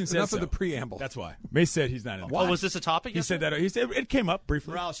Because Mason said enough so. of the preamble. That's why. Mason said he's not in. Oh, was this a topic? He said that. He said it came up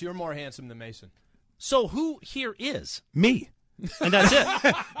briefly. Morales, you're more handsome than Mason. So who here is? Me. And that's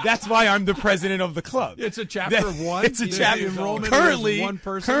it. That's why I'm the president of the club. It's a chapter of one. It's a chapter. Enrollment Currently, is one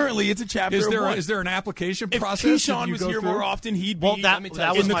person. currently, it's a chapter. Is there of one. is there an application If process? that Keyshawn you was go here through? more often, he'd be Well, that in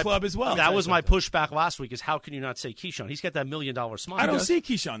was the my, club as well. That was my pushback last week. Is how can you not say Keyshawn? He's got that $1 million smile. I don't see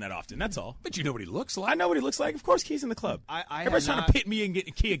Keyshawn that often. That's all. But you know what he looks like. I know what he looks like. Of course, Key's in the club. Everybody's trying to pit me and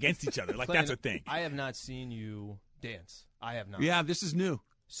get Key against each other. Like Clinton, that's a thing. I have not seen you dance. I have not. Yeah, this is new.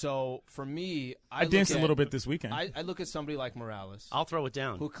 So for me, I danced a little bit this weekend. I look at somebody like Morales. I'll throw it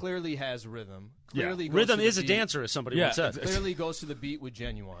down. Who clearly has rhythm. Yeah. Clearly goes Rhythm to the is a beat. dancer, as somebody once said. Clearly goes to the beat with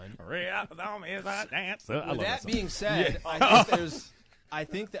Genuine. Rhythm is a dancer. I love With that song. being said, I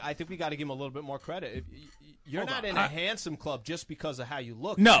think we got to give him a little bit more credit. You're not in a handsome club just because of how you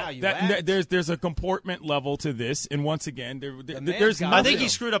look. No, and how you act. there's a comportment level to this, and once again, man's there's got I nothing. think he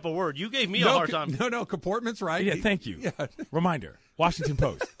screwed up a word. You gave me a No, hard time. no, comportment's right. Yeah, thank you. Yeah. Reminder: Washington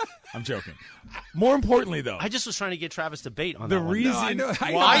Post. I'm joking. More importantly, though, I just was trying to get Travis to bait on the that one. reason No, I know.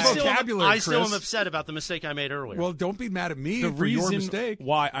 I know I the still, vocabulary, I still am Chris. upset about the mistake I made earlier. Well, don't be mad at me the for your reason mistake.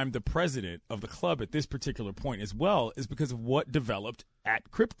 why I'm the president of the club at this particular point as well is because of what developed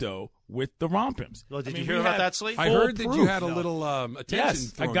at Crypto with the Rompims. Well, did I you mean, hear we about have that, Sleep? I full heard that you proof. had a little attention.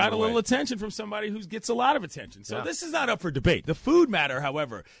 Yes, I thrown got a your little way. attention from somebody who gets a lot of attention. So Yeah. this is not up for debate. The food matter,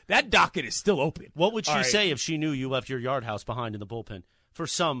 however, that docket is still open. What would she All right. say if she knew you left your yard house behind in the bullpen for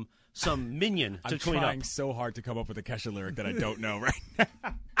some minion to I'm clean trying up? so hard to come up with a Kesha lyric that I don't know right now.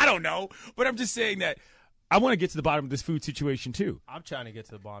 I don't know, but I'm just saying that I want to get to the bottom of this food situation too. I'm trying to get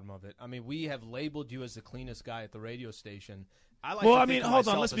to the bottom of it. I mean, we have labeled you as the cleanest guy at the radio station. Well, I mean, think of hold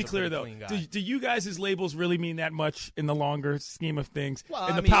on. myself Let's be as a clear, pretty though. clean guy. Do you guys' labels really mean that much in the longer scheme of things? Well,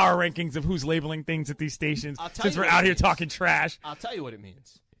 in I the mean- power rankings of who's labeling things at these stations? I'll tell Since you we're what out it here means. talking trash. I'll tell you what it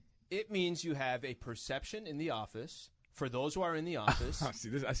means. It means you have a perception in the office. For those who are in the office, I see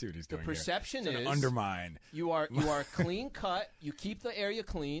what he's the doing perception here. It's is an undermine. you are clean cut. You keep the area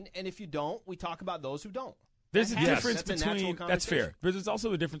clean, and if you don't, we talk about those who don't. There's a That happens. difference That's a natural between that's fair, conversation. but there's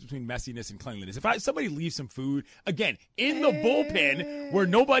also a difference between messiness and cleanliness. If somebody leaves some food again in the bullpen where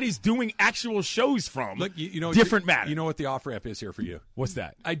nobody's doing actual shows from, Look, you know, different matter. You know what the off ramp is here for you? What's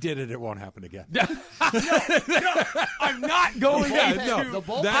that? I did it. It won't happen again. No, I'm not going Yeah, into. no, the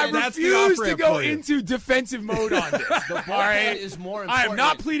bullpen- that- I that's the refuse to off-ramp go for you. into defensive mode on this. The bullpen All right? is more I am important.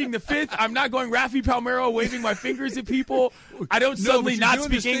 not pleading the fifth. I'm not going Rafi Palmeiro waving my fingers at people. I don't No, suddenly but you're not doing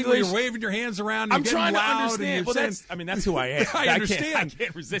speak this thing where English. You're waving your hands around. And I'm you're trying to getting loud understand. And Well, you're that's who I am. I understand. I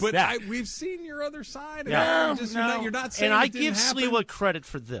can't resist but that. we've seen your other side. No, You're not saying And I it didn't give happen. Sliwa credit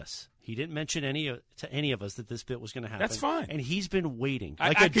for this. He didn't mention to any of us that this bit was going to happen. That's fine. And he's been waiting, I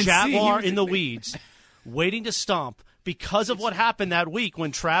like a can see jaguar he was in the weeds, waiting to stomp because of what happened that week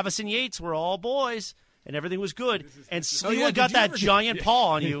when Travis and Yates were all boys and everything was good. And Sliwa yeah, got did you that ever- giant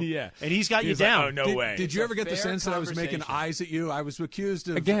paw on you, Yeah. and he's got He you was like, down. oh, no way. Did you ever get the fair sense that I was making conversation. eyes at you? I was accused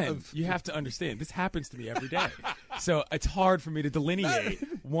of Again, you have to understand, this happens to me every day. So it's hard for me to delineate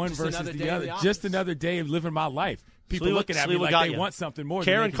one Just versus another the day in other. the Just office. another day of living my life. People Sliwa- looking at me Sliwa like got they you. want something more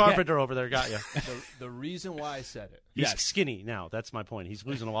Karen than they can get. Carpenter over there got you. The reason why I said it. He's Yes. skinny now. That's my point. He's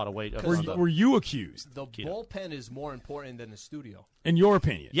losing a lot of weight. Were you accused, The bullpen is more important than the studio. in your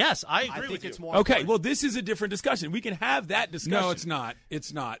opinion? Yes, I I agree think with it's you. more Okay, important. well, this is a different discussion. We can have that discussion. No, it's not.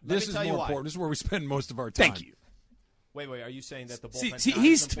 It's not. Let This me is tell you more why. important. This is where we spend most of our time. Thank you. Wait, are you saying that the bullpen? See,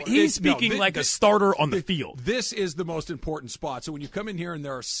 he's speaking like a starter on the field. This is the most important spot. So when you come in here and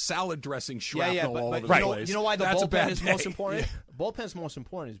there are salad dressing shrapnel all over the place, you know why the bullpen is most important? Yeah. Bullpen's most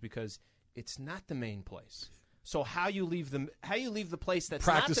important is because it's not the main place. So how you leave the place that's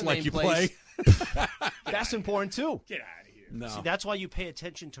practice not the main like you place, play. That's important too. Get out of here. No. See, that's why you pay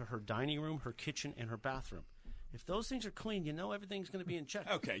attention to her dining room, her kitchen, and her bathroom. If those things are clean, you know everything's going to be in check.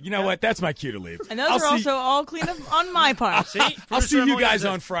 Okay, you know what? That's my cue to leave. And those are also all clean up on my part. I'll see you guys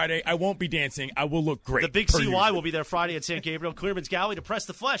on Friday. I won't be dancing. I will look great. The big CY will be there Friday at San Gabriel. Clearman's Gallery to press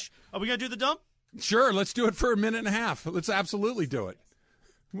the flesh. Are we going to do the dump? Sure, let's do it for a minute and a half. Let's absolutely do it.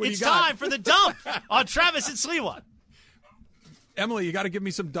 It's time for the dump on Travis and Sliwa. Emily, you got to give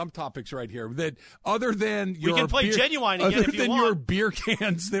me some dump topics right here. That other than your we can play beer, Genuine again other if you than want. your beer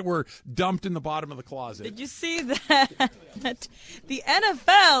cans that were dumped in the bottom of the closet. Did you see that the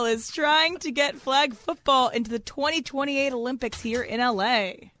NFL is trying to get flag football into the 2028 Olympics here in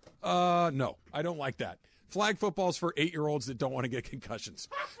LA? No, I don't like that. Flag football's for 8-year-olds that don't want to get concussions.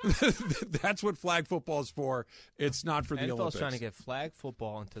 That's what flag football's for. It's not for the Olympics. NFL's trying to get flag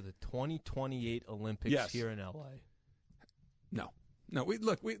football into the 2028 Olympics here in LA. No.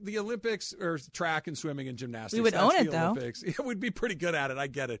 The Olympics are track and swimming and gymnastics. We would That's own it, the though. Olympics. Yeah, we'd be pretty good at it. I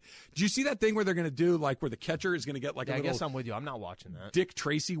get it. Did you see that thing where they're going to do, like, where the catcher is going to get, like, a little... I guess I'm with you. I'm not watching that. Dick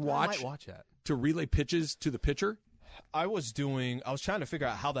Tracy watch? I might watch that. To relay pitches to the pitcher? I was trying to figure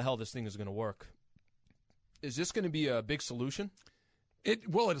out how the hell this thing is going to work. Is this going to be a big solution?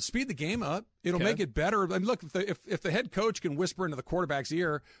 It'll speed the game up. It'll make it better. And look, if the head coach can whisper into the quarterback's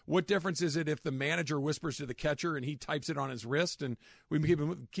ear, what difference is it if the manager whispers to the catcher and he types it on his wrist? And we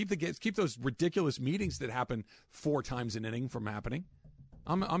keep those ridiculous meetings that happen 4 times an inning from happening.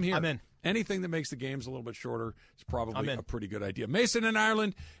 I'm here. I'm in. Anything that makes the games a little bit shorter is probably a pretty good idea. Mason in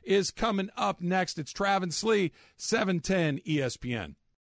Ireland is coming up next. It's Travis Slee, 710 ESPN.